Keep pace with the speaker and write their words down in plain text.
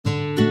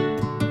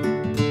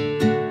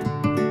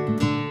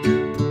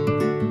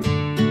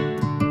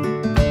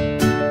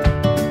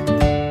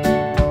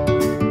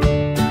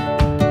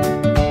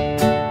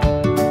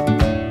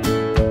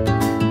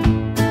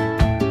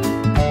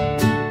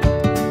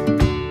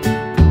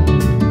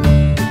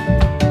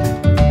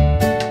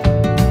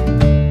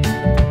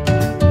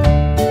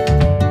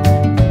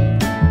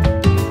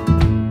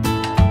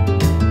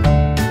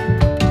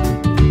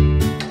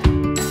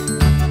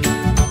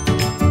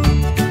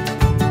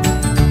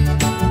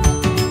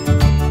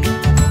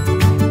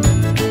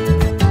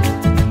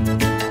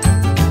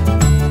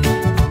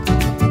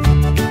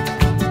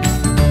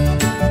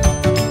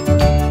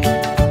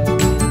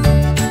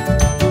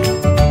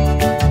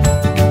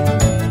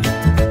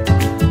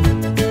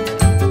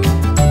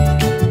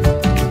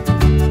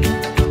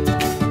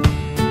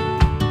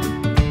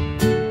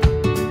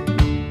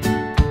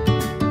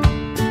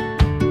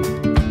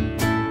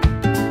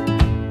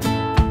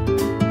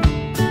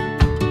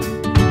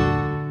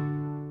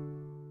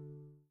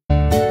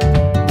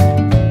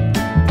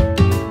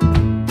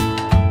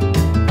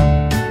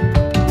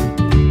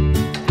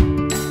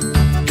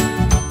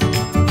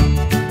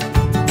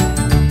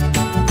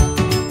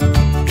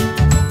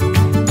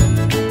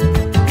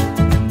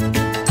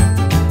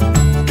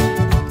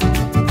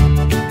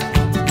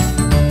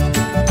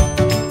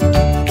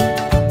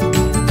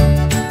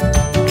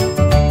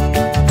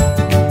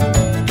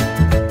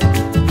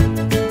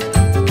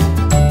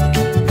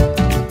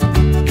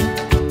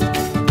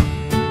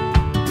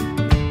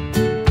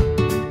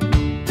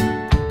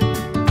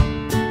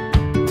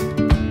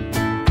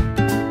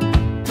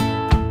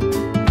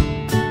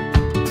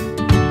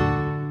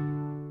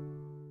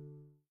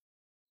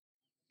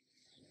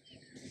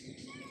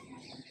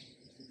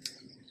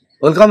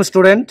Welcome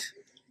student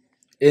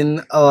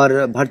in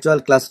our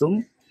virtual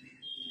classroom.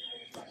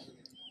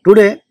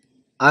 Today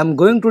I am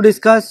going to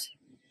discuss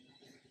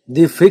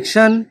the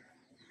friction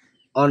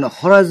on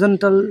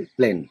horizontal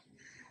plane.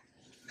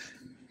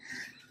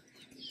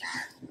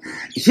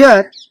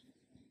 Here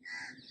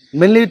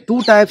mainly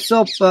two types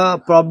of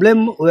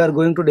problem we are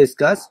going to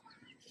discuss.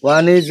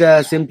 One is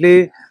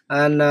simply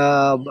an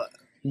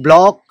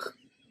block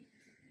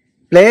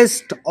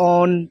placed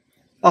on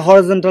a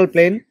horizontal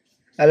plane.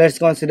 Let's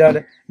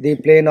consider the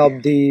plane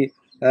of the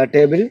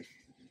table.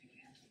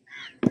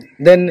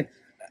 Then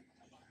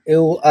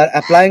you are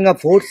applying a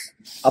force,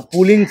 a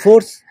pulling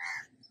force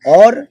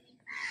or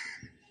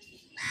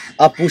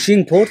a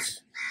pushing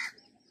force.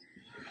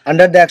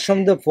 Under the action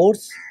of the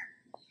force,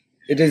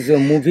 it is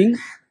moving,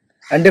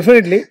 and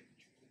definitely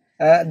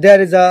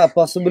there is a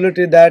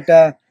possibility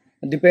that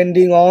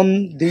depending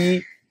on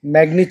the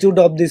magnitude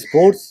of this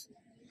force,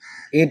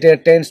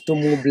 it tends to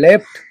move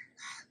left,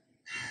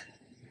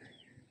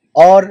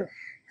 or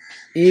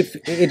if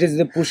it is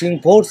the pushing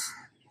force,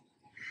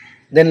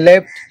 then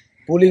left,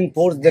 pulling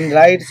force, then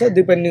right. So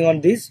depending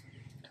on this,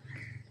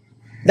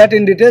 that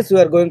in details we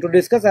are going to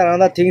discuss. And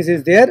another things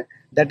is there,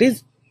 that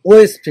is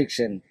wedge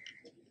friction.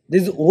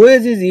 This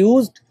wedge is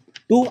used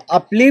to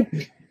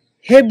uplift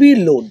heavy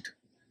load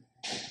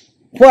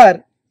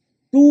where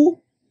two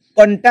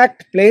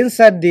contact planes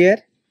are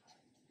there.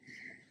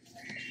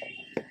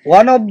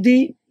 One of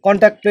the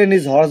contact plane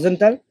is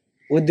horizontal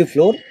with the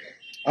floor,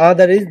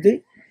 another is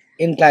the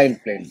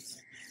inclined plane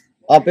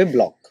of a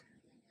block.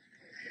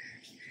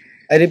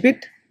 I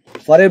repeat,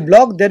 for a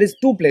block there is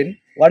two planes,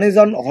 one is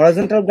on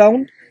horizontal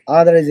ground,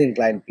 another is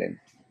inclined plane.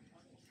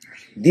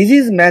 This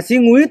is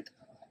matching with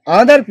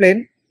another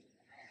plane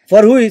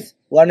for which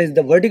one is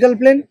the vertical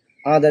plane,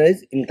 another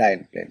is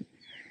inclined plane.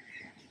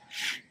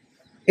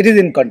 It is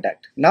in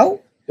contact. Now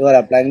you are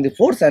applying the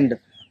force, and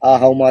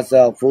how much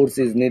force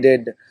is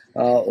needed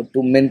to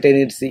maintain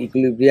its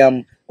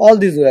equilibrium. All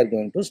these we are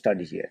going to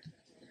study here.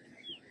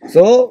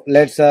 So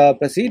let's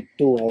proceed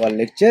to our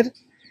lecture.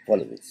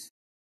 Follow this.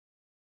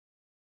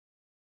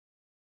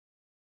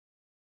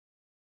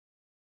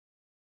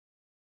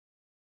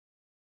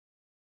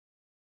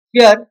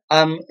 Here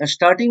I am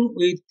starting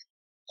with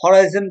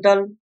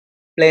horizontal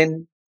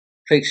plane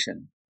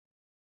friction.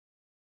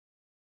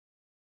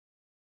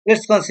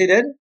 Let's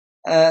consider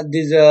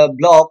this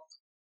block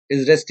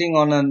is resting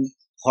on an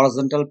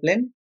horizontal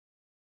plane,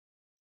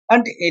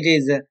 and it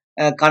is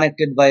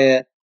connected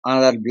by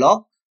another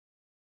block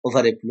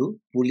over a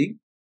pulley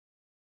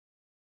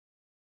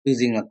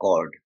using a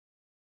cord.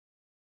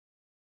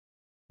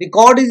 The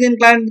cord is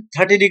inclined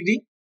 30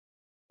 degree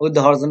with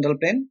the horizontal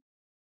plane.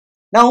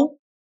 Now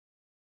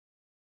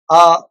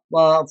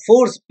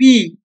force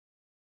P,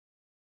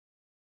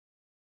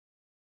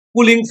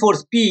 pulling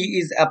force P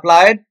is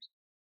applied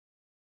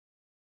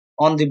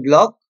on the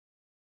block.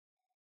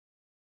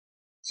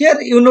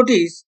 Here you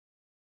notice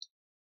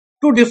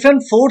two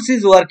different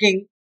forces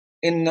working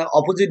in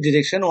opposite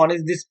direction. One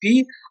is this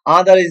P,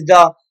 other is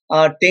the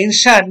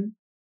tension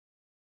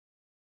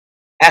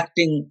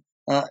acting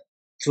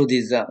through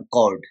this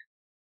cord.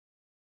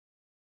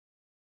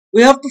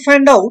 We have to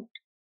find out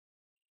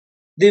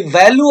the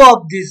value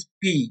of this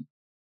P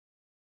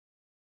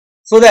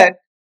so that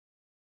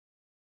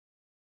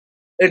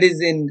it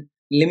is in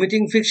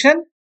limiting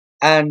friction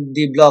and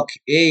the block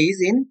A is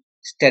in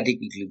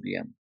static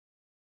equilibrium.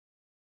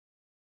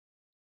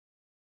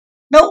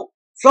 Now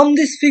from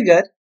this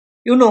figure,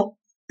 you know,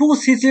 two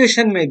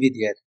situations may be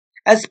there.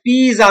 As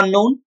P is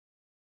unknown,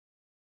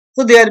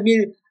 so there will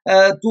be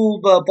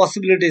two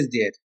possibilities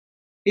there.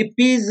 If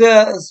P is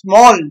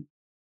small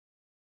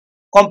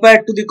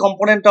compared to the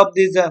component of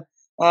this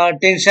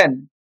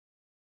tension,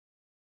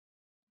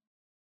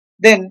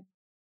 then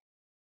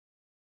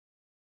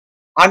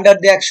under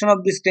the action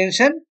of this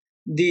tension,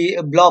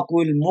 the block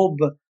will move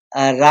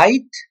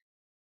right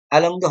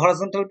along the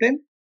horizontal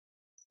plane.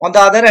 On the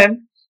other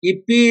hand,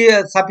 if P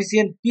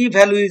sufficient P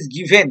value is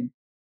given,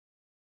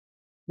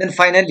 then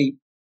finally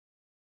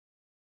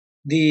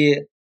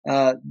the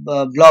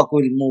block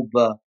will move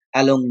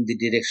along the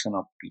direction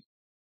of P.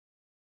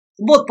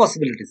 Both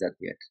possibilities are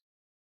there.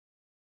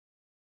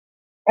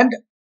 And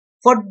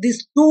for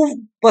these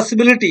two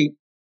possibility,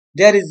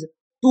 there is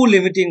two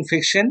limiting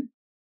friction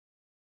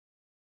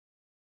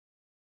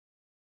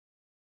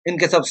in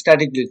case of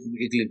static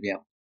equilibrium.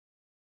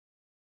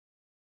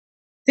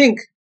 Think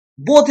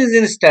both is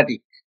in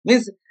static,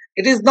 means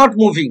it is not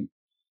moving.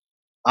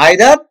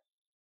 Either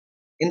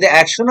in the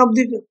action of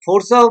the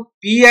force of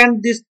P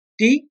and this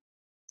T,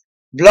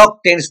 block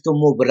tends to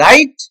move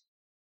right,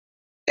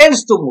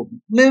 tends to move,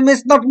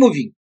 means not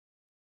moving.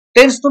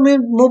 Tends to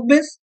move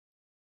means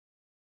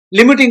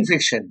limiting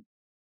friction.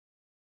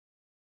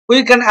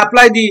 We can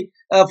apply the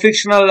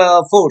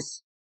frictional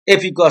force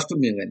F equals to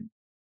mu n.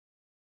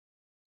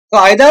 So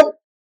either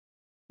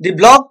the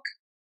block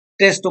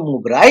tends to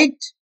move right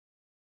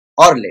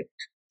or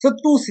left. So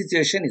two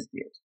situation is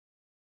there.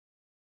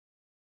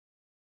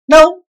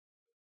 Now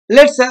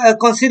let's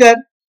consider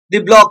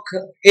the block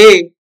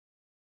A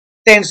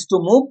tends to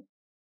move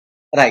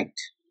right.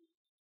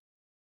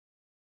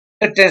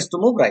 It tends to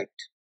move right.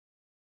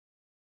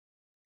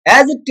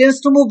 As it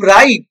tends to move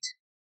right,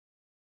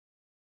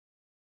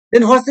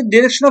 then what's the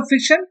direction of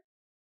friction?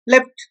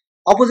 Left,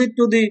 opposite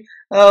to the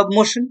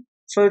motion.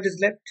 So it is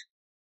left.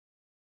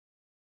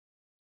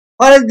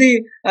 Whereas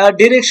the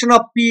direction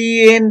of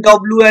P, N,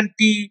 W and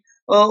T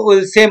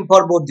will same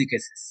for both the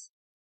cases.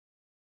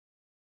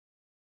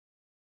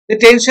 The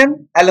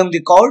tension along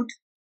the chord,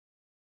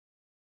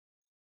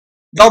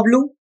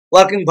 W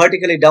working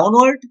vertically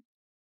downward,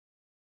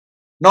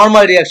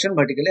 normal reaction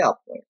vertically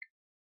upward,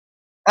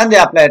 and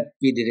the applied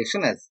P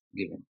direction as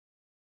given.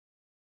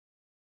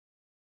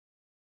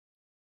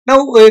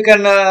 Now we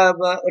can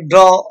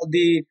draw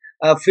the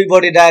free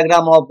body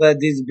diagram of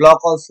this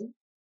block also.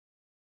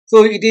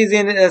 So it is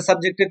in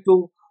subjected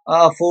to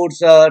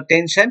force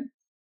tension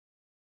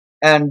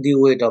and the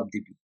weight of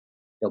the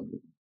W.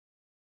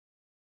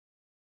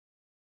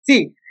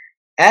 See,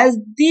 as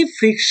the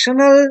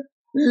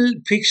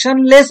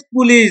frictionless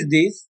pulley is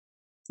this,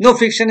 no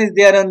friction is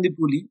there on the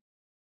pulley.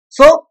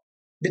 So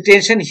the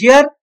tension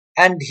here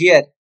and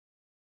here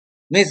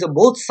means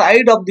both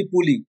side of the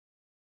pulley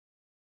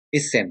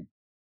is same.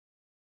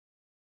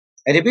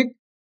 I repeat,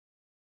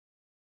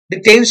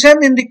 the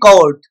tension in the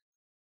cord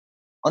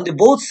on the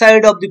both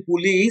side of the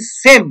pulley is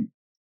same,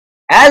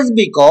 as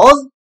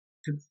because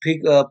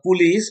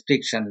pulley is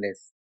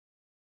frictionless.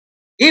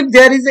 If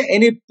there is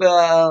any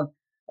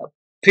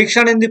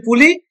friction in the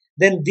pulley,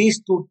 then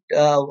these two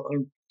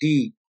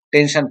T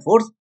tension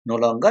force no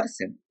longer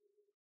same.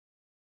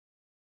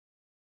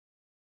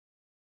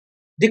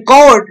 The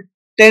cord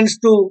tends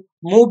to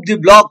move the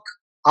block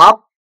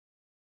up.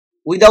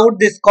 Without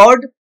this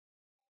cord,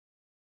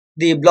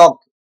 the block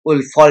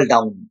will fall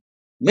down.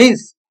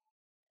 Means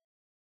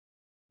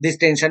this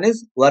tension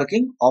is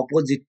working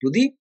opposite to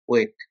the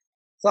weight,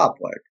 so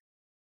upward.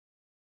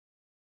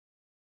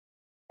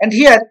 And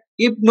here,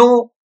 if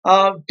no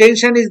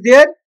tension is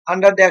there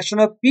under the action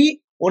of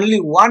P, only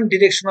one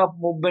direction of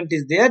movement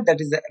is there,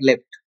 that is the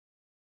left.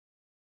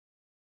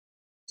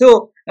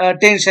 So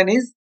tension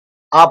is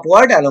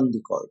upward along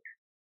the cord.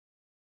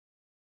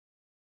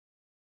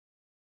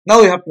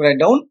 Now we have to write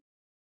down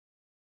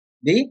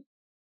the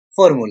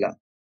formula.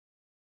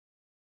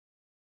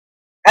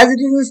 As it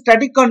is in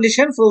static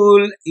condition, so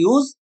we will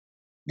use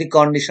the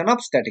condition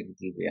of static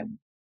equilibrium.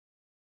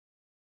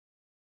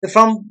 So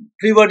from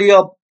free body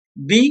of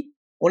B,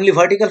 only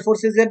vertical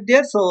forces are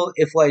there, so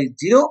Fy is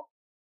 0.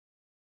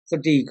 So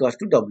T equals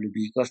to WB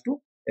equals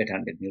to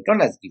 800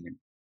 Newton as given.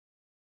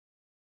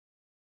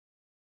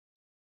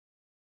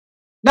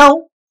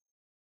 Now,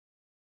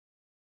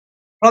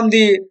 from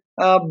the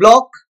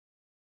block,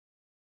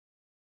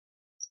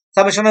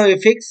 summation of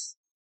Fx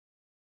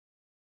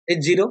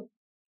is 0.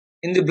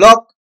 In the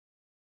block,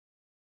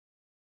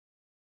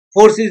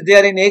 force is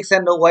there in X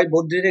and Y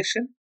both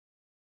direction.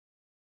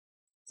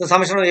 So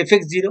summation of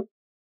Fx 0.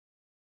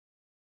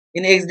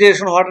 In X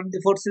direction, what are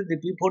the forces? The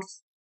P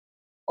force.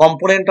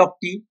 Component of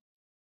T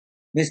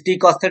means T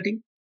cos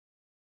 30,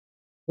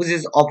 which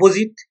is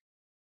opposite,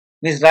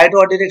 means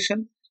rightward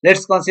direction.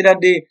 Let's consider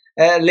the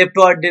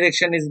leftward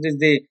direction is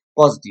the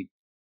positive.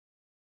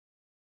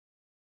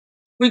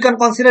 We can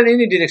consider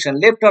any direction,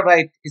 left or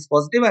right is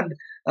positive and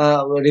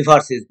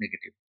reverse is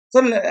negative. So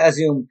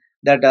assume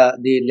that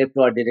the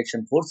leftward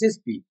direction force is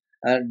P.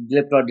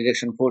 Leftward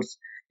direction force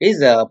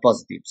is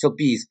positive. So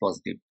P is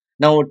positive.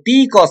 Now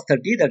T cos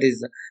 30, that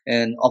is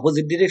an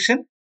opposite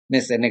direction,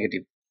 means a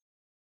negative.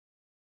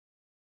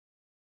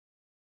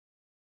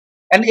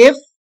 And F,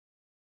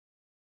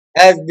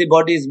 as the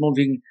body is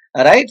moving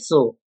right,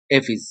 so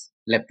F is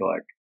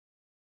leftward.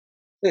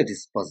 So it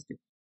is positive.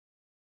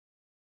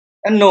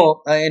 And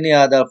no any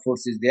other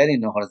force is there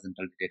in a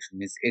horizontal direction,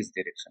 means X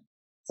direction.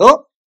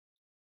 So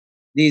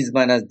these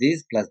minus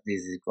these plus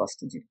this is equals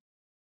to 0.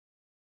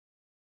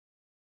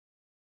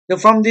 So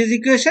from this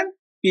equation,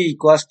 P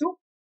equals to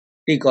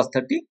T cos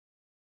 30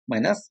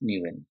 minus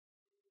mu n,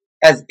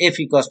 as F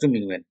equals to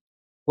mu n.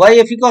 Why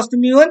F equals to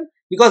mu n?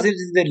 Because it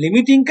is the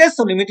limiting case,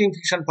 so limiting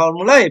friction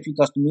formula F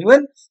equals to mu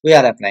n, we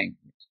are applying it.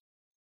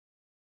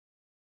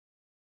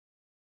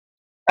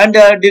 And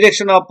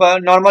direction of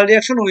normal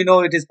reaction, we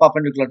know it is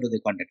perpendicular to the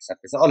contact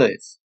surface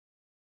always.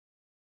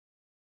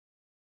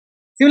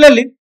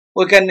 Similarly,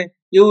 we can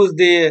use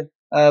the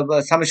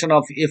summation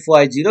of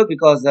Fy0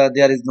 because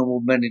there is no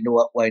movement in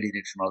the y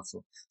direction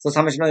also. So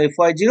summation of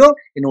Fy0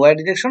 in y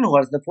direction,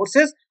 what is the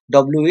forces?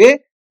 Wa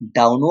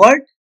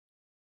downward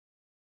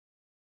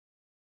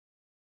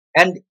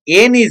and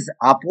N is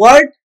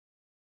upward,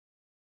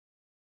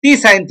 T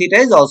sin theta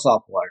is also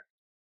upward.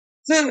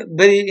 So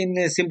very in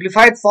a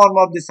simplified form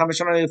of the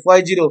summation of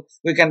Fy0,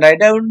 we can write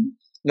down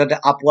that the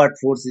upward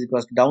force is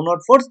equals to downward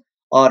force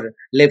or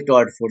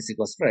leftward force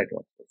equals to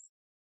rightward force.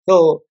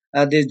 So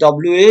this Wa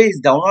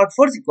is downward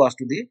force equals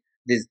to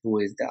this 2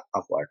 is the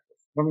upward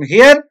force. From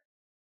here,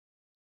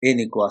 N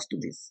equals to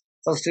this.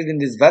 Substituting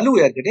this value,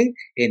 we are getting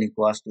N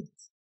equals to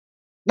this.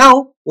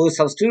 Now we will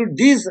substitute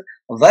this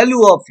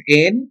value of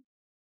N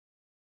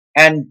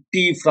and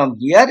T from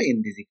here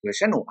in this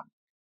equation 1,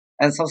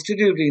 and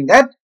substituting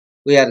that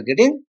we are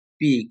getting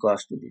P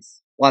equals to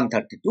this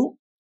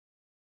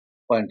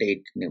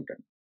 132.8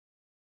 Newton.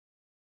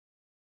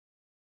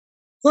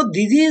 So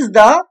this is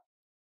the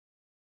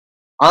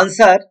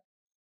answer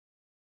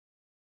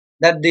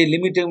that the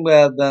limiting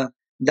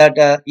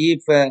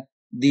if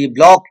the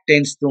block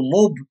tends to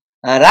move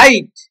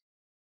right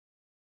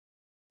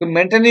to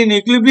maintain in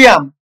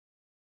equilibrium,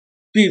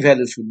 P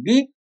value should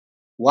be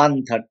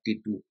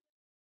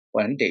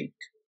 132.8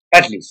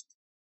 at least.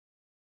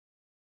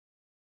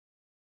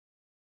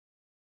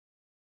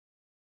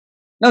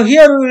 Now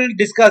here we will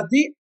discuss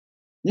the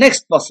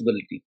next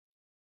possibility.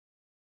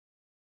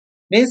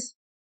 Means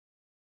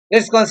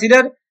let's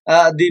consider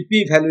the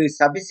P value is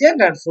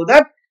sufficient and so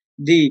that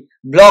the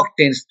block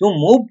tends to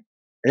move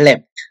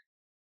left.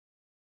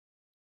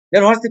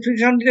 Then what's the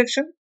friction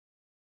direction?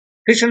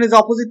 Friction is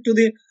opposite to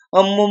the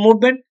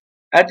movement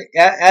as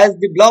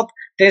the block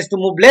tends to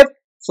move left,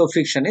 so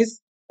friction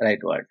is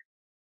rightward.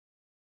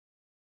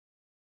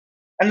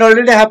 And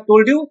already I have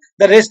told you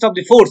the rest of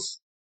the force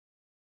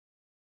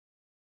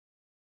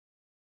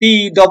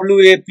P,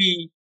 W, A,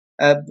 P,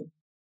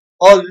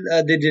 all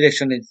the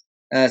direction is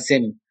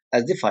same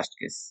as the first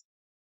case.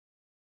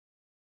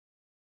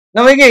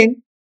 Now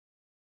again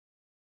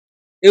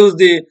use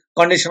the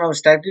condition of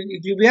static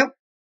equilibrium,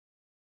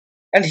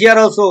 and here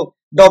also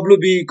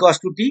WB equals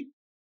to T.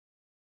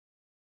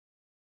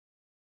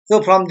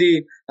 So from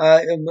the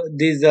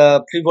this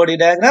free body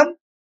diagram,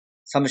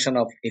 summation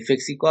of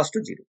Fx equals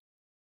to 0.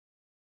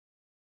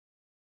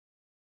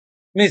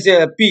 Means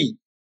P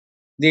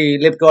the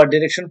leftward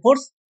direction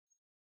force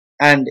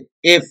and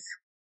F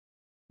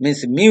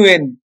means mu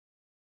n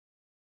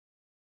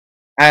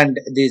and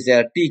this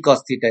T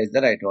cos theta is the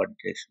rightward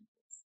direction.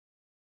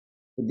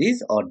 So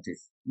this or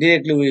this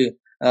directly we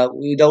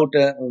without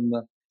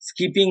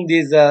skipping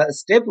this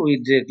step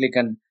we directly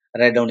can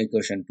write down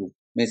equation 2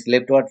 means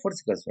leftward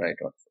force equals to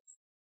rightward force.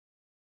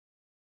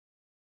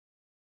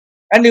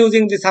 And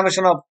using the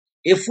summation of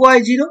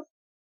Fy0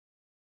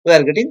 we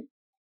are getting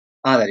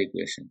another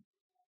equation.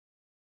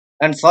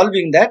 And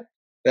solving that,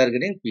 we are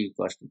getting P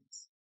equals to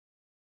this.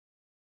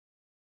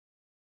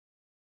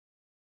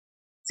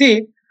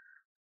 See,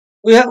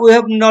 we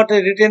have not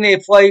written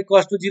Fy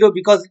equals to 0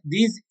 because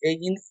these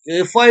in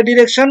Fy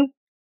direction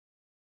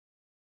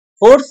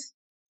force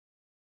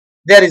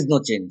there is no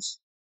change.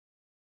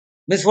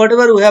 Means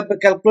whatever we have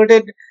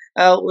calculated,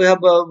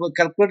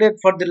 calculated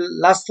for the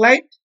last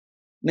slide.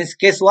 Means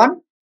case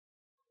 1,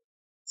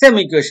 same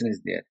equation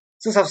is there.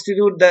 So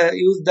substitute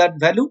use that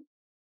value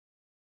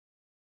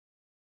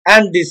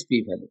and this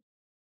P value.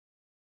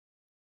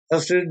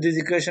 Substitute this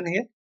equation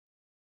here.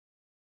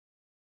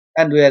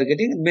 And we are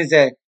getting means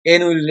n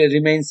will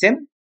remain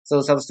same,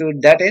 so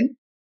substitute that n,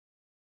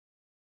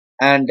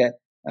 and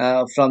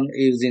from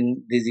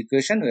using this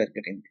equation we are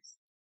getting this.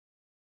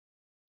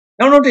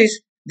 Now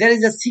notice there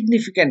is a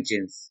significant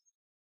change.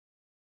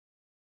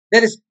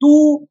 There is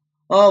two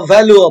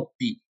value of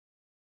P.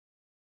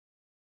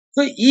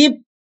 So if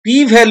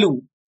P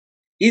value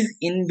is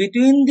in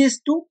between these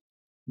two,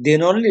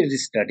 then only it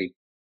is static.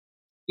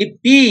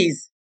 If P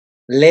is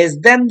less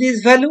than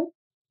this value,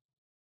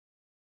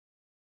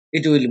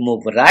 it will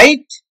move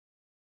right.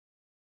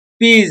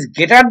 P is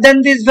greater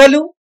than this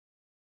value,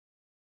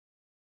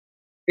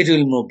 it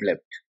will move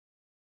left.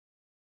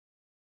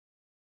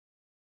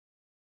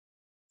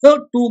 So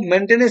to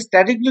maintain a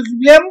static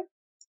equilibrium,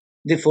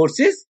 the force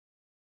is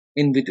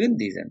in between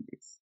these and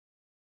these.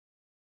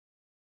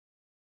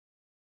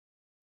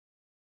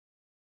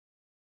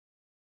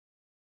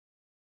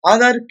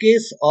 Other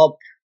case of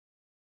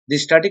the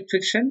static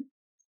friction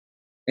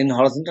in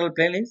horizontal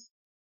plane is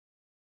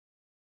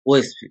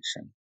wedge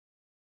friction.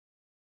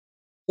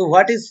 So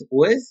what is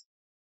wedge?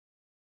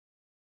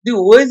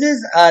 The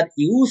wedges are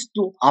used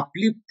to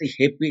uplift the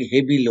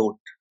heavy load.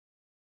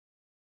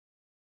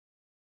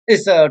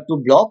 It's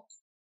two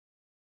blocks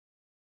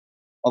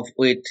of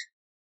weight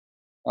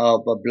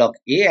of block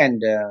A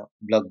and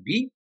block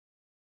B.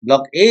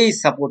 Block A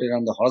is supported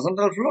on the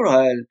horizontal floor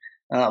while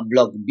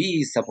block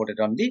B is supported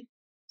on the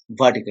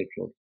vertical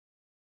floor.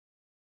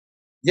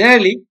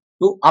 Generally,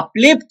 to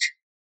uplift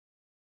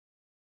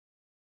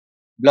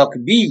block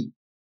B,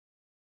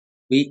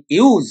 we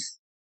use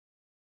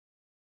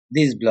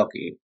this block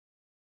A.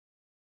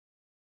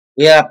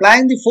 We are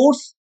applying the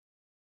force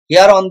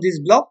here on this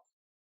block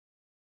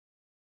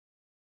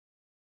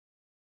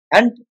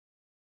and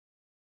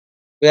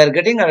we are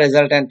getting a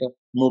resultant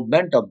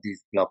movement of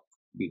this block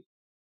B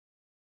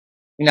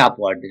in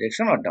upward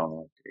direction or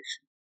downward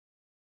direction.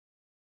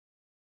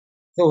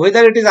 So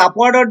whether it is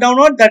upward or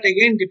downward, that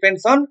again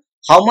depends on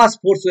how much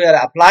force we are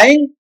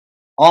applying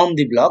on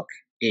the block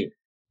A.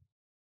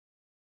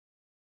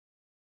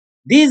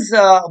 This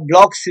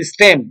block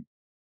system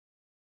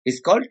is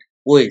called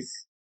wedge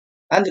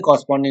and the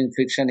corresponding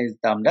friction is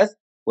termed as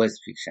wedge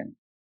friction.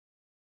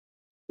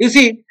 You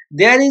see,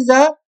 there is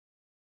a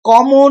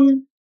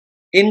common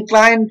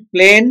inclined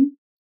plane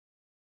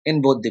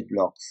in both the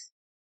blocks,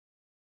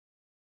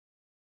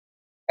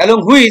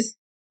 along which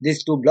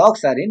these two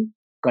blocks are in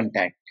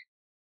contact.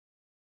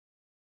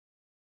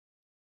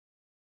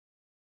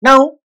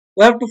 Now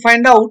we have to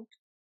find out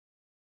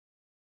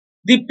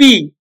the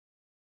P,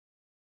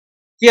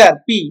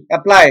 here P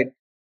applied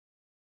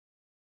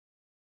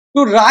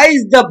to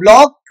rise the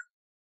block.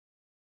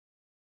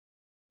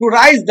 To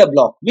rise the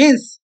block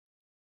means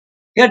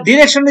here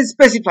direction is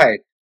specified.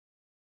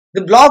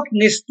 The block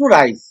needs to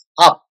rise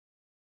up.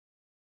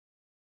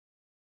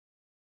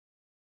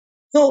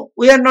 So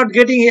we are not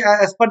getting,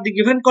 as per the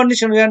given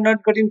condition, we are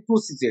not getting two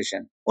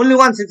situations. Only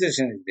one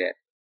situation is there.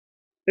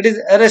 It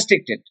is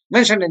restricted,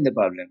 mentioned in the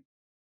problem,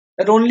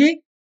 that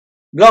only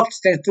block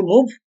tends to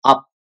move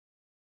up.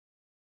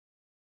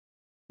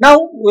 Now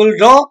we will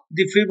draw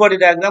the free body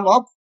diagram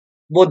of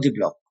both the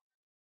block.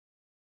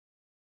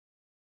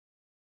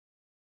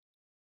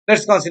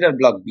 Let's consider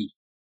block B.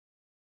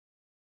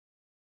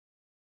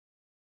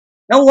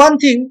 Now one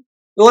thing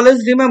you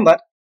always remember,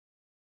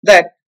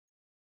 that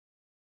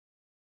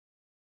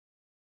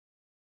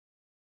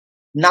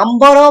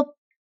number of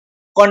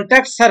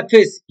contact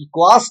surface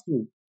equals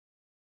to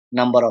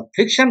number of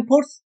friction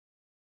force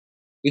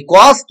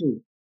equals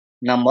to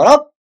number of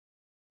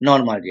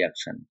normal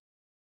reaction.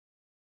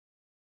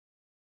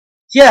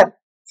 Here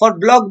for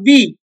block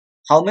B,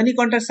 how many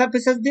contact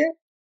surfaces there?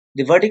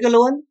 The vertical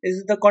one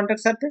is the contact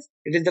surface.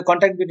 It is the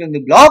contact between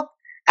the block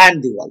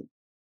and the wall.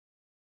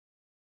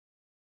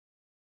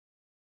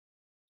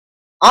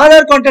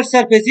 Another contact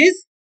surface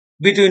is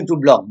between two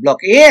blocks, block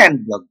A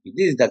and block B.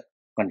 This is the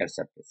contact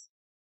surface.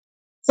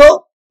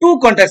 So two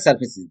contact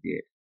surfaces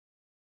there.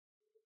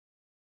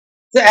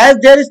 So as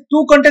there is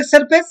two contact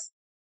surface,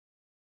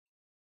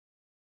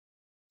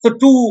 so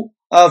two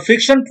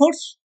friction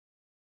force.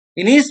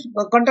 In each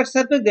contact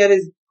surface there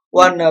is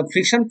one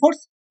friction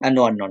force and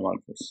one normal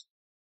force.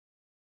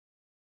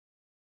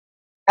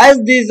 As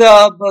this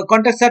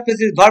contact surface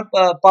is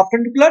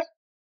perpendicular,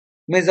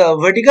 means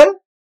vertical,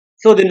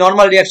 so the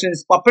normal reaction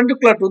is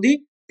perpendicular to the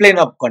plane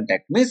of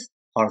contact, means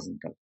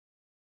horizontal.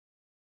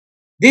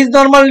 This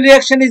normal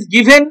reaction is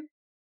given,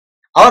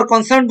 our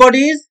concerned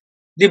body is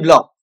the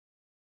block.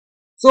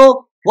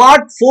 So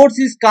what force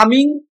is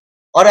coming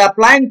or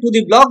applying to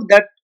the block,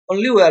 that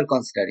only we are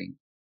considering.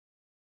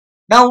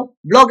 Now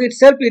block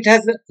itself, it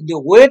has the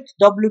weight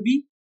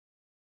WB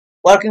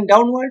working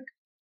downward.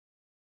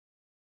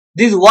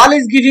 This wall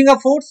is giving a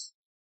force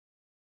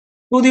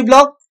to the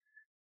block,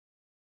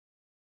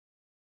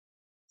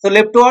 so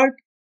leftward,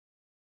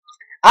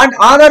 and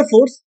another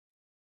force,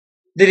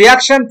 the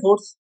reaction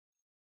force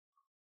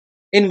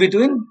in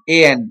between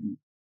A and B,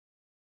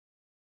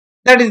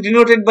 that is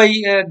denoted by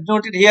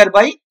denoted here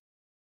by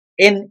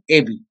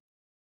NAB.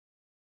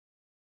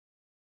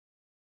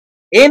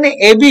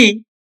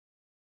 NAB,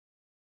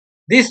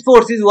 this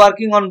force is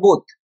working on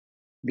both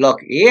block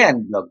A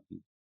and block B.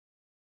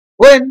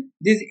 When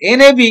this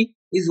NAB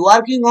is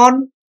working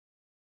on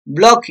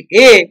block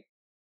A,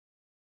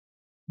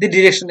 the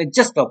direction is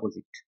just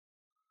opposite.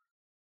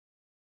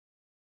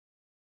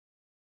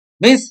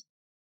 Means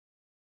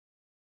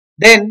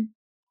then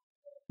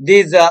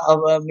this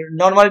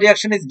normal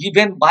reaction is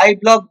given by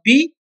block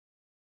B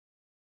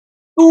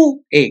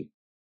to A.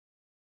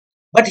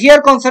 But here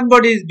concerned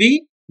body is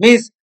B,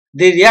 means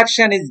the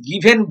reaction is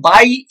given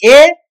by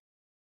A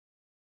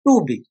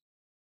to B.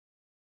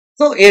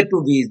 So A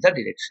to B is the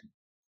direction.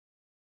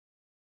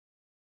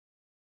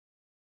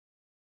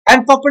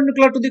 And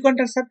perpendicular to the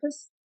contact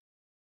surface,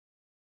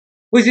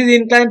 which is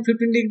inclined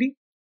 15 degree.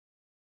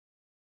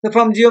 So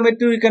from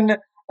geometry we can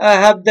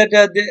have that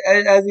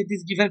as it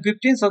is given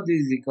 15, so this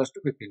is equals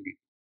to 15 degree.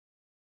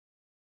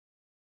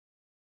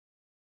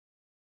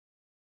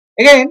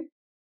 Again,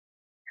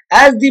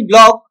 as the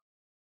block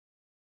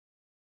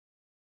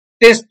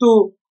tends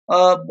to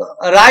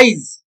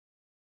rise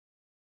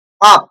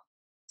up,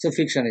 so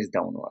friction is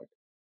downward.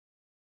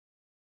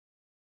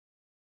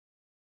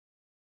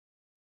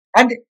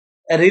 And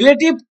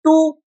relative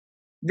to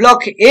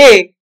block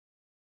A,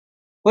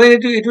 when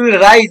it will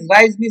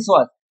rise means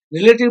what?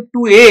 Relative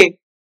to A,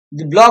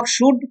 the block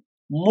should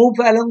move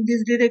along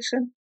this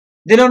direction,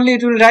 then only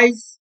it will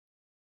rise.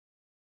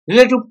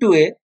 Relative to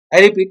A,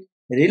 I repeat,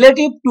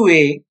 relative to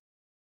A,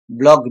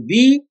 block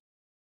B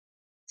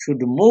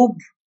should move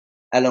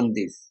along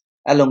this,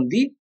 along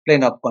the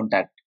plane of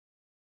contact,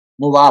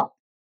 move up,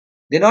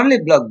 then only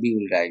block B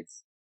will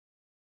rise.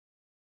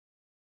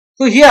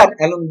 So here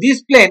along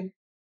this plane,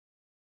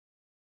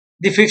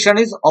 the friction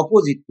is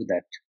opposite to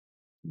that.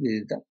 This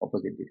is the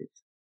opposite direction.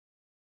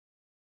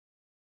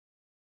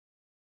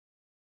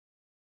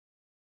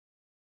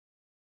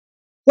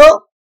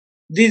 So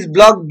this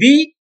block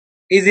B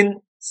is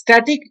in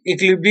static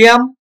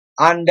equilibrium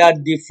under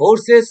the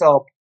forces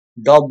of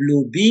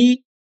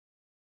WB,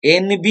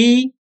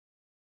 NB,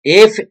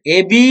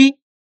 FAB,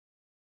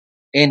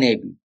 NAB.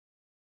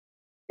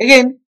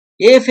 Again,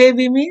 FAB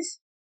means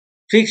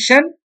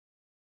friction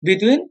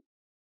between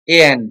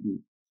A and B.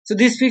 So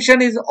this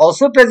friction is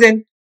also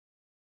present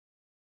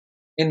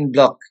in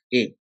block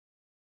A,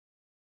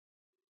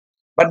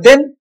 but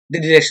then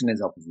the direction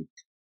is opposite.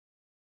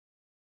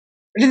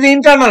 It is the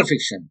internal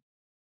friction,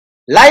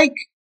 like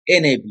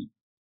NAB.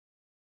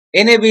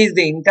 NAB is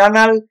the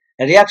internal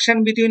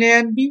reaction between A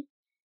and B.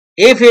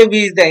 FAB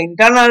is the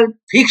internal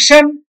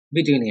friction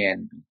between A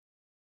and B.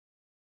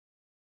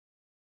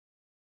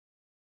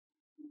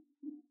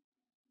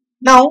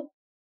 Now,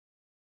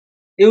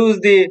 use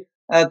the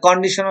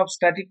condition of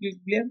static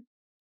equilibrium.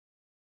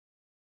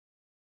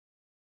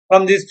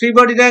 From this free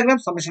body diagram,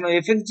 summation of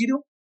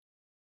Fx0,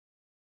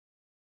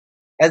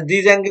 as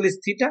this angle is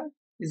theta,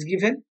 is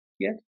given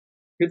here,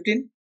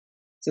 15.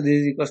 So,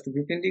 this is equals to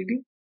 15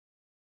 degree.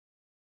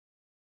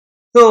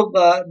 So,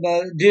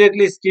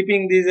 directly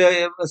skipping this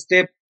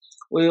step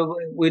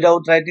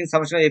without writing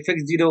summation of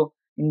Fx0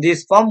 in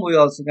this form, we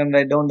also can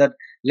write down that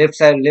left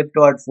side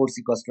leftward force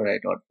equals to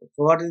rightward force.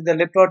 So, what is the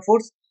leftward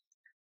force?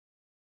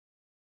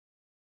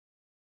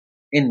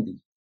 NB.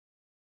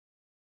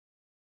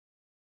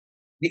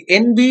 The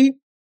NB,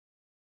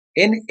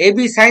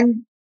 NAB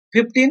sine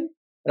 15,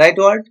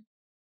 rightward,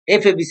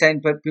 FAB sine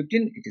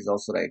 15, it is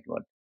also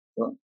rightward.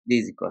 So,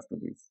 this is equals to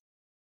this.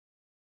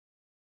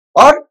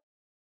 Or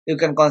you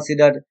can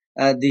consider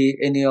the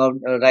any of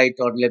right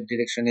or left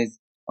direction is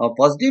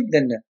positive,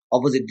 then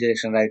opposite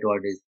direction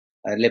rightward is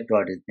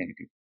leftward is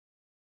negative.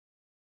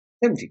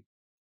 Same thing.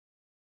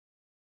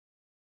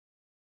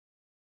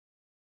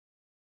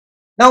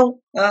 Now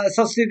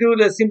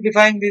substitute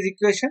simplifying this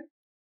equation.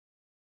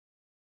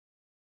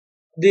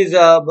 This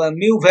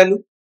mu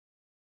value,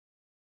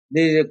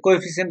 the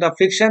coefficient of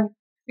friction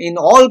in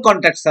all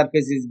contact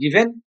surface is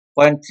given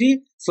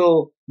 0.3.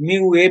 So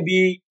mu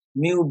AB,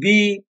 mu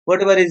B,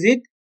 whatever is it,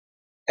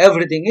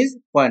 everything is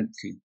 0.3.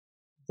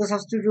 So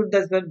substitute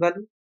that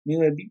value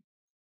mu AB,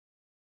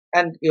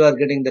 and you are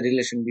getting the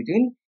relation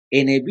between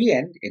NAB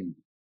and NB.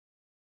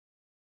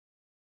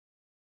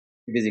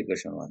 It is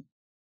equation 1.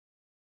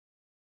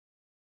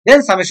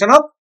 Then summation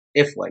of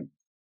Fy.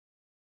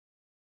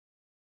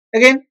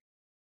 Again,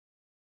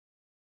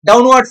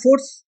 downward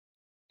force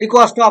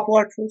equals to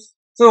upward force.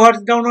 So what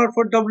is downward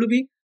force?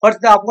 WB. What is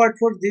the upward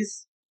force?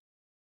 This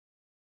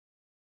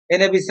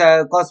NAB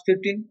cos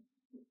 15.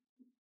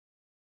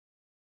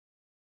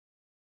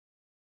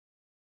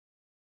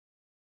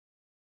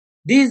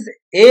 This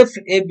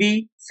FAB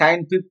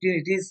sin 15,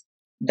 it is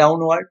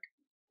downward.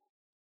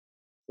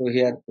 So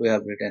here we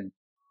have written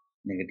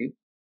negative.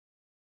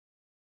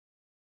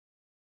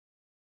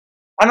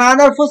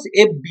 Another force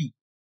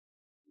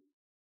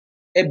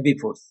FB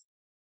force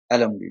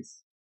along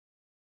this.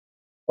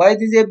 Why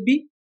this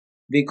FB?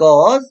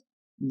 Because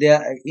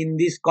in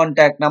this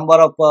contact number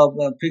of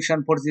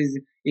friction forces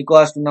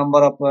equals to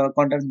number of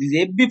contact. This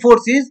FB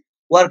force is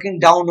working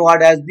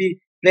downward as the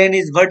plane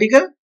is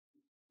vertical.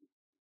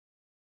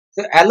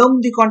 So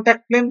along the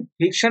contact plane,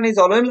 friction is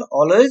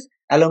always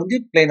along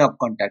the plane of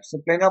contact. So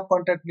plane of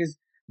contact is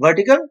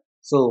vertical.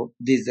 So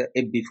this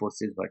FB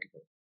force is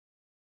vertical.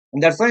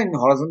 And that's why in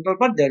horizontal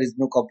part there is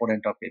no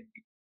component of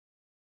FB.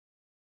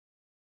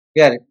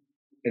 Here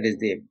it is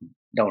the FB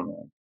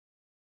downward.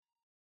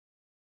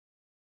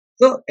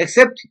 So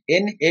except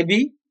NAB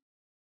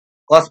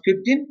cos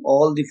 15,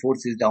 all the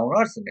force is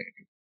downward, so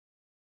negative.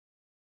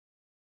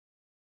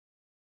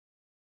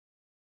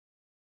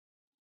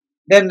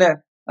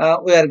 Then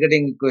we are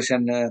getting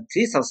equation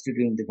 3,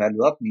 substituting the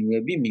value of mu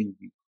AB, mu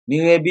B.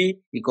 Mu AB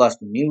equals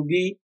to mu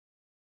B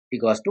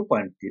equals to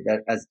 0.3,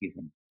 that as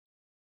given.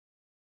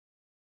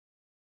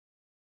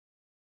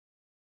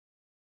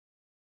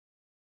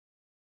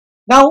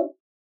 Now,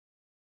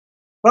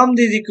 from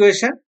this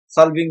equation,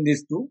 solving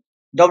these two,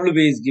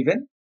 WB is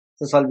given.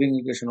 So, solving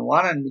equation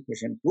 1 and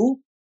equation 2,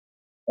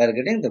 we are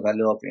getting the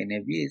value of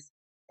NAB is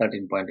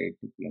 13.82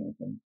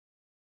 kN.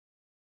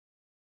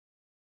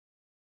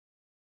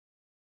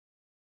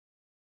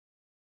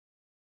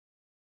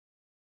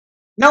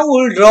 Now, we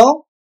will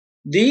draw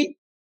the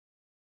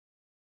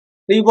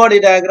free body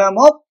diagram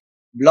of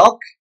block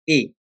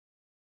A.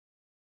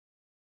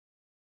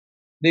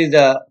 This is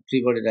the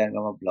free body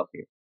diagram of block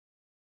A.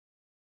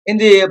 In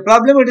the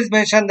problem, it is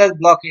mentioned that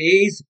block A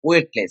is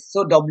weightless.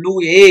 So, WA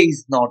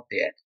is not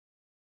there.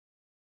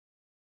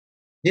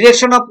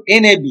 Direction of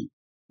NAB.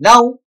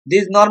 Now,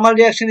 this normal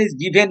reaction is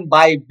given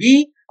by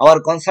B. Our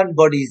concerned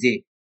body is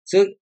A.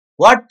 So,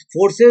 what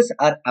forces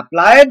are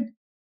applied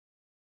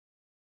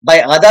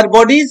by other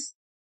bodies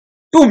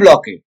to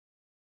block A?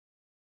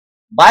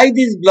 By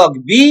this block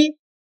B,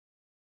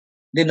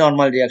 the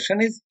normal reaction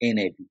is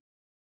NAB.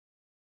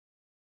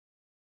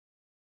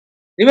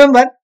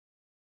 Remember,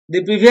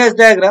 the previous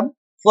diagram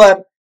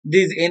for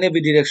this NAB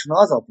direction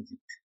was opposite.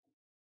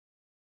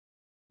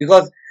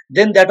 Because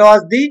then that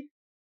was the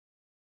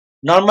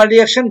normal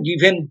reaction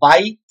given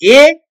by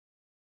A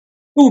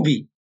to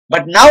B.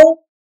 But now,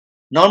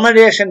 normal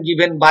reaction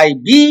given by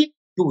B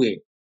to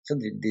A. So,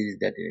 this is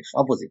the direction,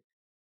 opposite.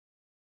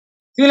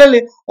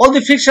 Similarly, all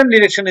the friction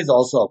direction is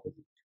also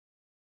opposite.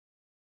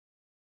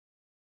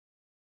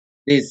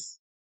 This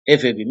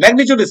FAB.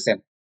 Magnitude is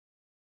same.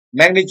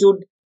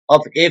 Magnitude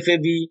of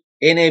FAB,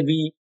 NAB,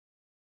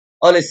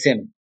 all is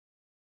same.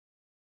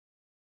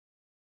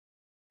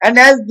 And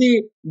as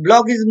the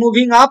block is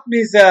moving up,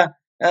 means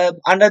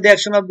under the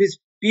action of this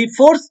P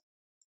force,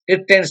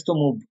 it tends to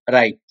move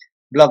right.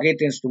 Block A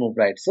tends to move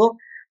right. So,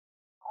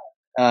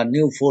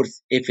 new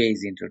force FA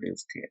is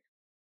introduced here.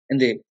 in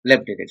the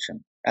left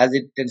direction. As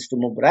it tends to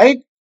move right,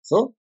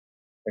 so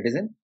it is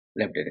in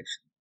left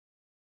direction.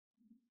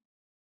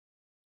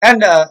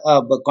 And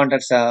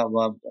contacts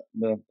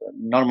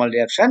normal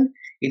reaction.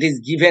 It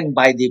is given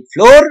by the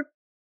floor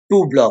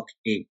to block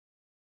A.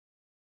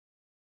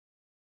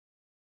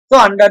 So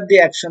under the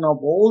action of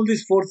all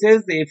these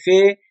forces,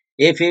 FA,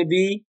 FAB,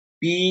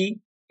 P,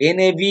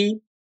 NAB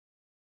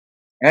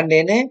and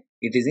NA,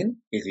 it is in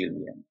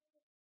equilibrium.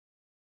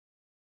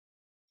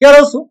 Here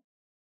also,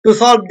 to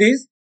solve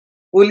this,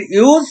 we will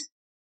use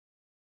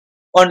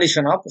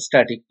condition of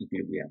static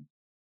equilibrium.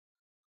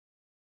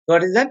 So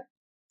what is that?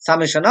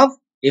 Summation of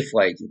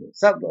Fy0.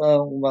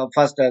 So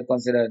first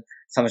consider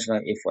summation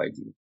of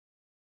Fy0.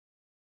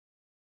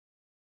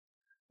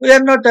 We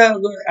are not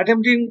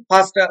attempting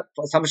first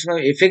summation of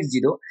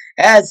Fx0,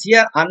 as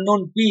here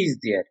unknown P is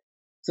there.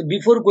 So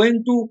before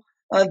going to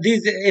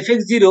this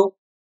Fx0,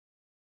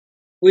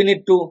 we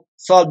need to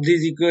solve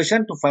this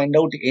equation to find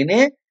out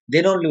Na,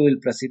 then only we will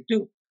proceed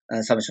to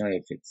summation of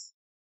Fx.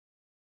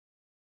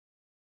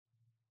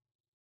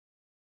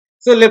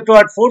 So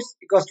leftward force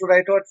equals to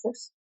rightward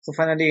force. So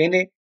finally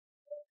Na,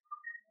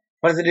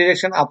 what is the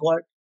direction?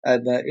 Upward.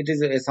 It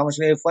is a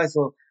summation of Fy,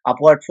 so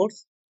upward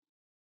force.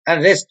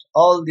 And rest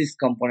all these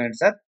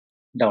components are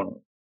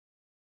downward.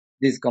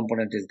 This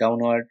component is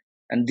downward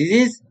and this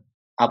is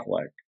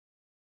upward.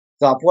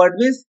 So upward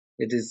means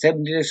it is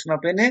same direction of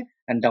Na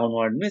and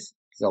downward means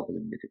it is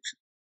opposite direction.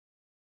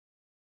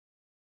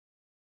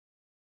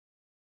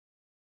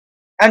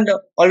 And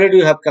already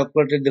we have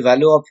calculated the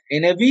value of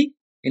NAB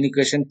in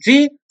equation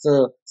 3.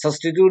 So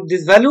substitute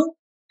this value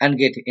and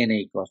get Na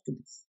equals to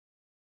this.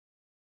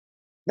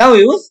 Now we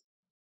use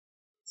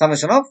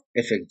summation of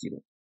Fx0.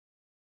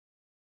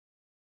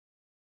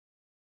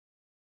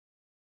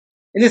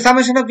 In the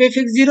summation of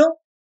Fx0,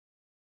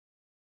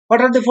 what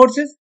are the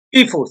forces?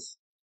 P force.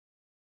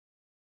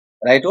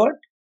 Rightward,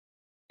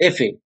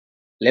 Fa.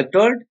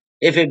 Leftward,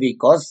 FAB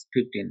cos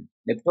 15.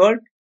 Leftward.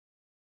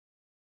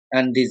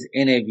 And this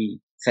NAB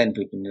sin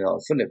 15 is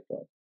also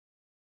leftward.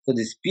 So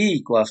this P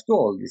equals to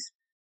all these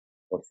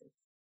forces.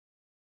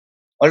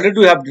 Already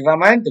we have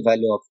determined the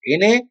value of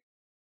Na,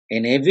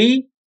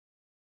 NAB,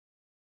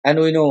 and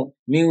we know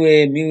mu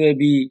A, mu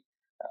AB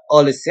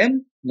all is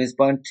same, means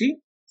 0.3.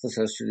 So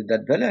substitute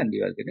that value and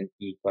you are getting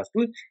P equals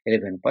to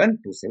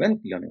 11.27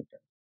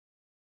 kilonewton.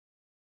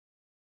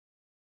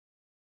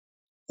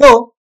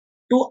 So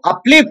to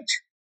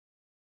uplift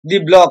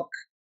the block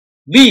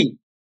B,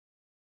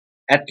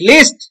 at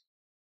least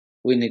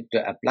we need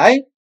to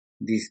apply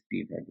this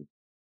P value.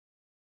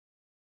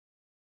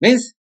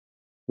 Means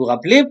to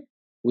uplift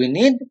we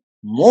need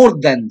more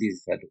than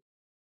this value.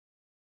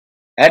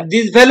 At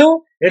this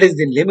value, it is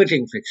the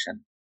limiting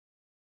friction.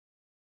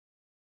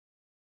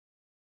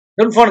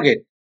 Don't forget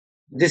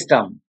this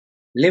term,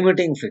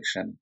 limiting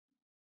friction.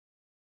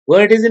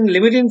 When it is in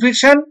limiting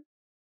friction,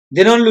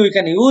 then only we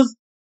can use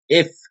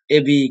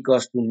FAB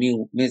equals to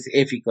mu, means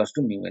F equals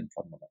to mu in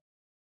formula.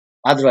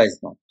 Otherwise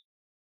not.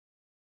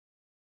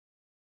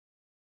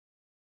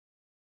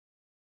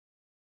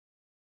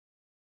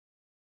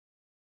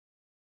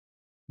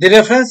 The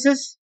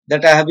references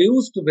that I have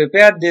used to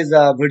prepare this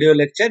video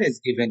lecture is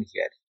given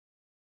here.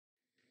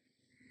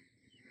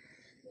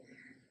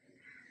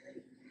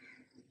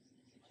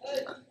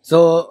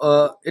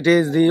 So it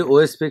is the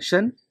OS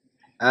friction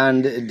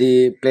and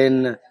the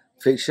plane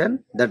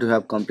friction that we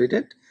have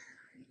completed.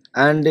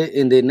 And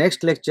in the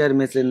next lecture,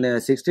 means in the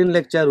 16th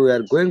lecture, we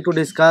are going to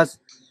discuss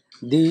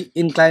the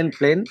inclined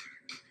plane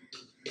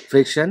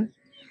friction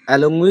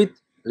along with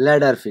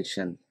ladder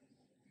friction.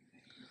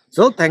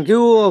 So thank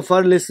you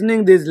for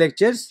listening these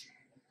lectures,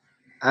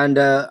 and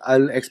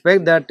I'll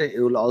expect that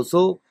you will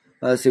also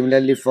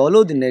similarly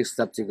follow the next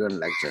subsequent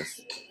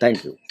lectures.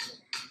 Thank you.